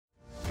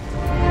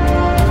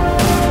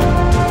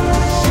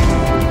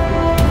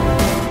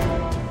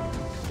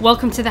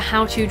Welcome to the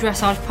How to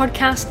Dressage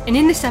podcast, and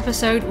in this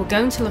episode we're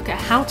going to look at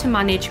how to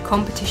manage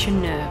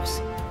competition nerves.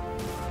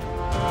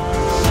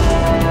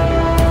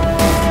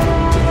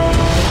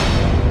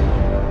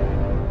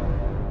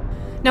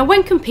 Now,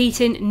 when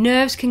competing,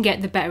 nerves can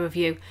get the better of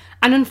you,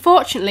 and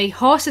unfortunately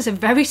horses are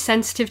very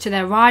sensitive to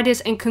their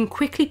riders and can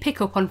quickly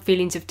pick up on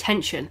feelings of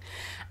tension.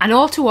 And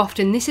all too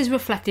often this is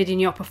reflected in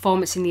your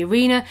performance in the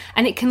arena,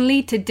 and it can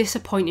lead to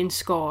disappointing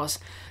scores.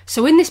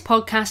 So in this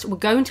podcast we're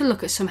going to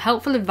look at some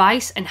helpful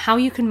advice and how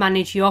you can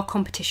manage your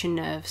competition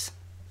nerves.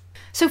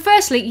 So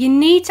firstly, you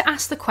need to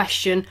ask the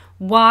question,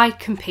 why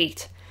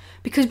compete?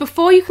 Because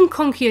before you can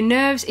conquer your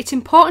nerves, it's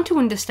important to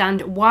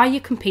understand why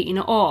you're competing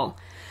at all.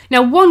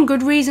 Now, one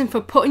good reason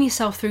for putting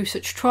yourself through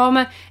such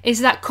trauma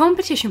is that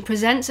competition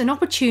presents an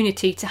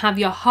opportunity to have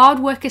your hard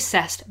work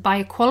assessed by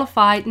a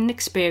qualified and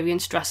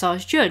experienced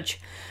dressage judge.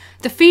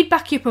 The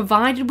feedback you're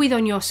provided with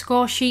on your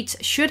score sheets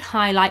should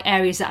highlight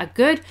areas that are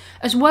good,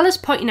 as well as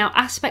pointing out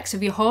aspects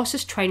of your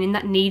horse's training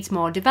that needs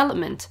more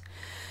development.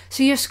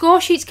 So your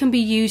score sheets can be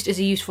used as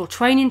a useful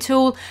training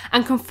tool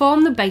and can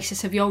form the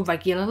basis of your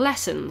regular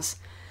lessons.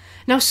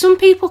 Now, some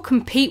people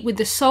compete with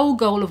the sole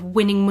goal of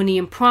winning money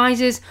and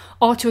prizes,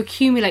 or to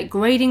accumulate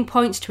grading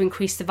points to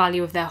increase the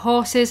value of their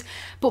horses,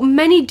 but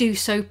many do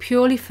so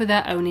purely for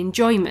their own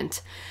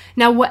enjoyment.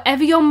 Now,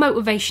 whatever your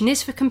motivation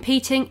is for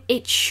competing,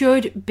 it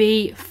should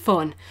be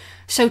fun.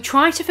 So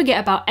try to forget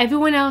about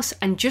everyone else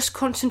and just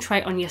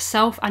concentrate on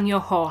yourself and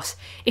your horse.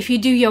 If you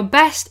do your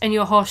best and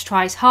your horse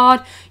tries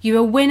hard, you're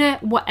a winner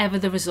whatever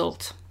the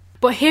result.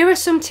 But here are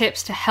some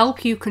tips to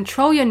help you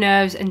control your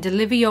nerves and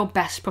deliver your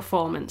best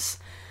performance.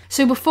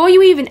 So before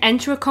you even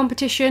enter a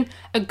competition,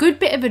 a good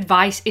bit of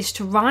advice is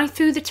to ride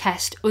through the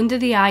test under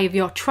the eye of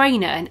your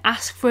trainer and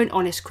ask for an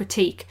honest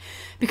critique.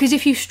 Because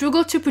if you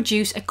struggle to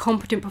produce a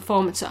competent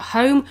performance at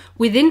home,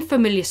 within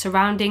familiar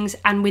surroundings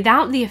and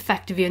without the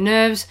effect of your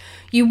nerves,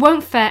 you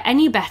won't fare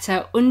any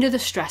better under the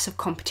stress of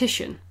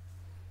competition.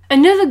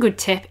 Another good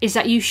tip is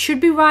that you should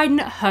be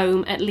riding at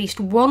home at least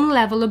one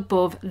level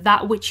above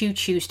that which you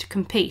choose to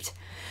compete.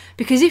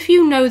 Because if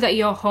you know that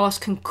your horse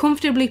can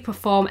comfortably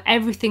perform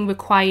everything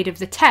required of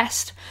the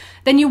test,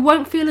 then you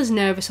won't feel as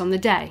nervous on the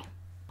day.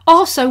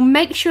 Also,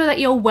 make sure that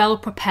you're well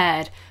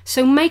prepared.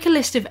 So make a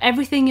list of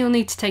everything you'll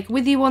need to take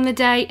with you on the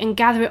day and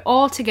gather it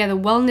all together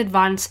well in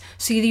advance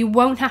so that you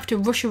won't have to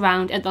rush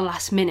around at the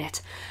last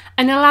minute.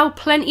 And allow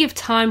plenty of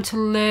time to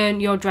learn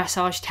your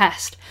dressage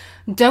test.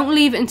 Don't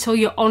leave it until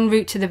you're en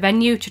route to the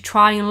venue to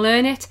try and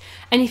learn it,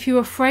 and if you're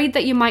afraid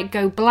that you might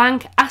go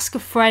blank, ask a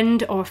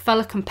friend or a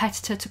fellow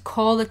competitor to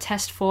call the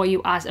test for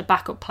you as a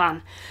backup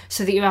plan,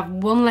 so that you have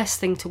one less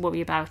thing to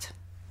worry about.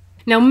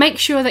 Now, make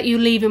sure that you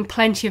leave in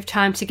plenty of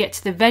time to get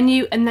to the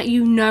venue and that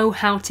you know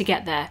how to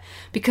get there,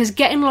 because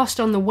getting lost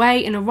on the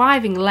way and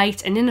arriving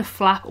late and in a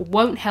flap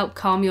won't help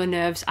calm your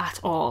nerves at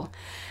all.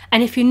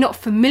 And if you're not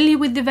familiar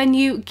with the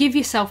venue, give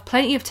yourself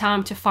plenty of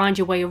time to find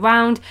your way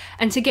around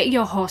and to get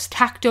your horse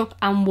tacked up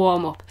and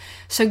warm up.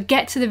 So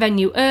get to the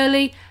venue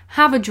early,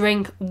 have a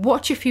drink,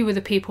 watch a few other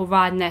people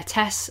riding their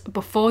tests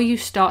before you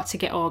start to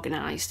get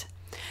organised.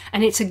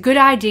 And it's a good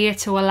idea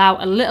to allow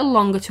a little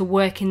longer to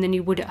work in than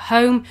you would at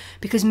home,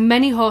 because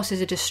many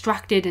horses are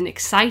distracted and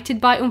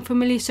excited by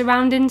unfamiliar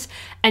surroundings,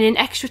 and an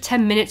extra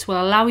 10 minutes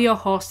will allow your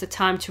horse the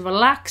time to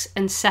relax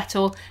and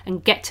settle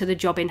and get to the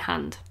job in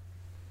hand.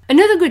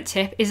 Another good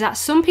tip is that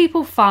some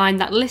people find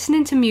that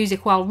listening to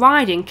music while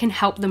riding can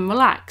help them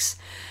relax.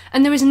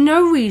 And there is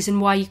no reason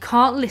why you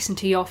can't listen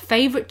to your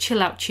favourite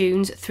chill out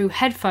tunes through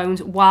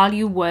headphones while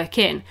you work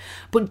in.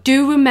 But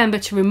do remember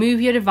to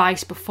remove your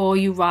device before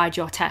you ride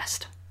your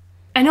test.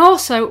 And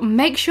also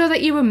make sure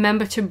that you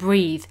remember to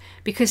breathe,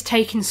 because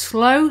taking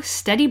slow,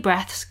 steady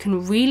breaths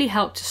can really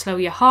help to slow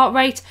your heart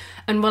rate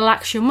and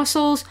relax your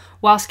muscles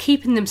whilst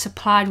keeping them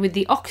supplied with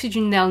the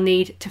oxygen they'll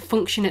need to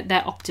function at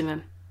their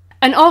optimum.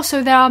 And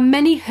also, there are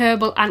many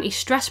herbal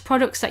anti-stress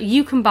products that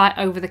you can buy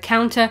over the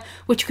counter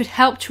which could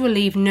help to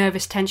relieve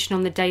nervous tension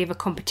on the day of a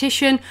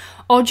competition,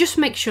 or just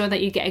make sure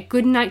that you get a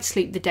good night's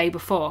sleep the day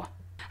before.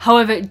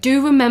 However,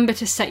 do remember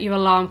to set your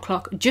alarm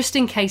clock just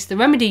in case the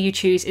remedy you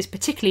choose is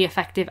particularly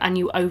effective and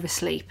you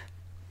oversleep.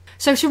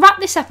 So to wrap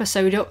this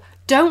episode up,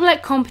 don't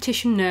let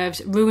competition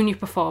nerves ruin your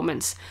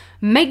performance.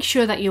 Make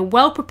sure that you're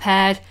well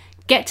prepared,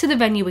 get to the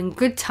venue in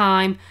good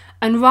time,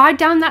 and ride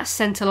down that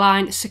centre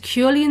line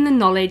securely in the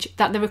knowledge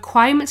that the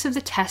requirements of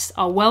the test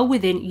are well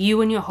within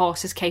you and your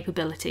horse's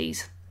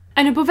capabilities.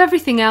 And above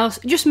everything else,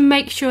 just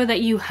make sure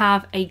that you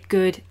have a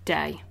good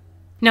day.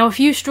 Now, if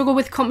you struggle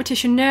with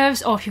competition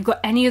nerves, or if you've got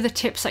any other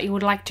tips that you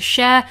would like to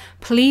share,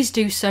 please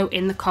do so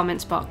in the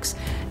comments box.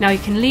 Now, you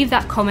can leave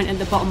that comment at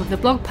the bottom of the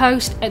blog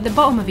post, at the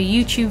bottom of a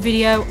YouTube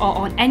video, or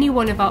on any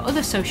one of our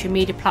other social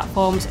media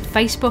platforms,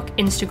 Facebook,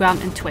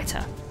 Instagram and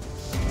Twitter.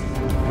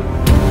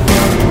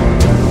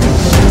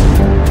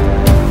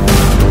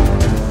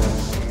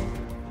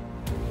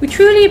 We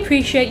truly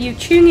appreciate you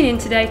tuning in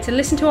today to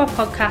listen to our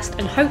podcast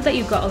and hope that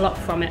you got a lot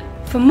from it.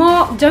 For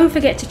more, don't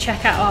forget to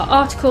check out our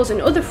articles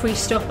and other free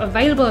stuff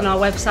available on our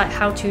website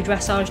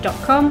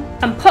howtodressage.com,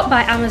 and pop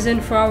by Amazon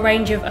for our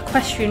range of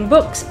equestrian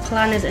books,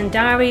 planners and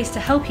diaries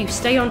to help you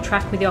stay on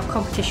track with your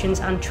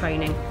competitions and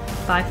training.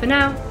 Bye for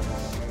now.